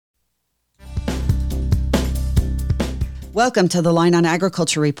Welcome to the Line on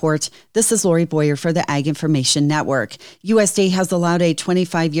Agriculture Report. This is Lori Boyer for the Ag Information Network. USDA has allowed a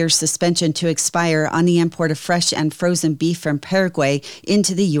 25-year suspension to expire on the import of fresh and frozen beef from Paraguay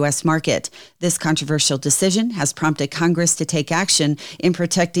into the U.S. market. This controversial decision has prompted Congress to take action in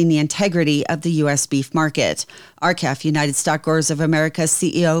protecting the integrity of the U.S. beef market. RCAF United Stock Growers of America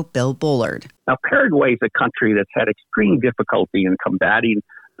CEO Bill Bullard. Now, Paraguay is a country that's had extreme difficulty in combating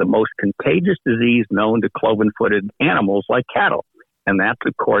the most contagious disease known to cloven-footed animals like cattle, and that,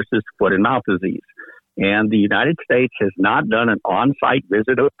 of course, is foot and mouth disease. And the United States has not done an on-site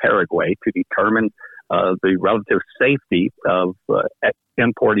visit of Paraguay to determine the relative safety of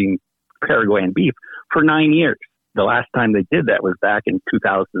importing Parguaian beef for 9 years. The last time they did that was back in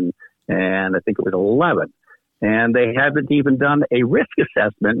 2000, and I think it was 11. And they haven't even done a risk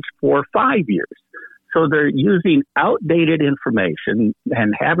assessment for 5 years. So they're using outdated information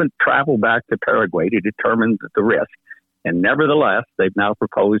and haven't traveled back to Paraguay to determine the risk. And nevertheless, they've now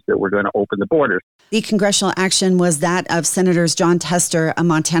proposed that we're going to open the borders. The congressional action was that of Senators John Tester, a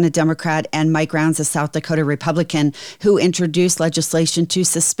Montana Democrat, and Mike Rounds, a South Dakota Republican, who introduced legislation to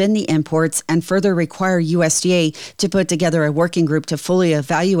suspend the imports and further require USDA to put together a working group to fully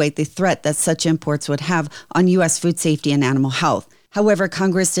evaluate the threat that such imports would have on U.S. food safety and animal health. However,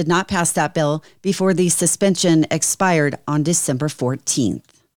 Congress did not pass that bill before the suspension expired on December 14th.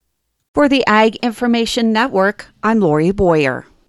 For the Ag Information Network, I'm Lori Boyer.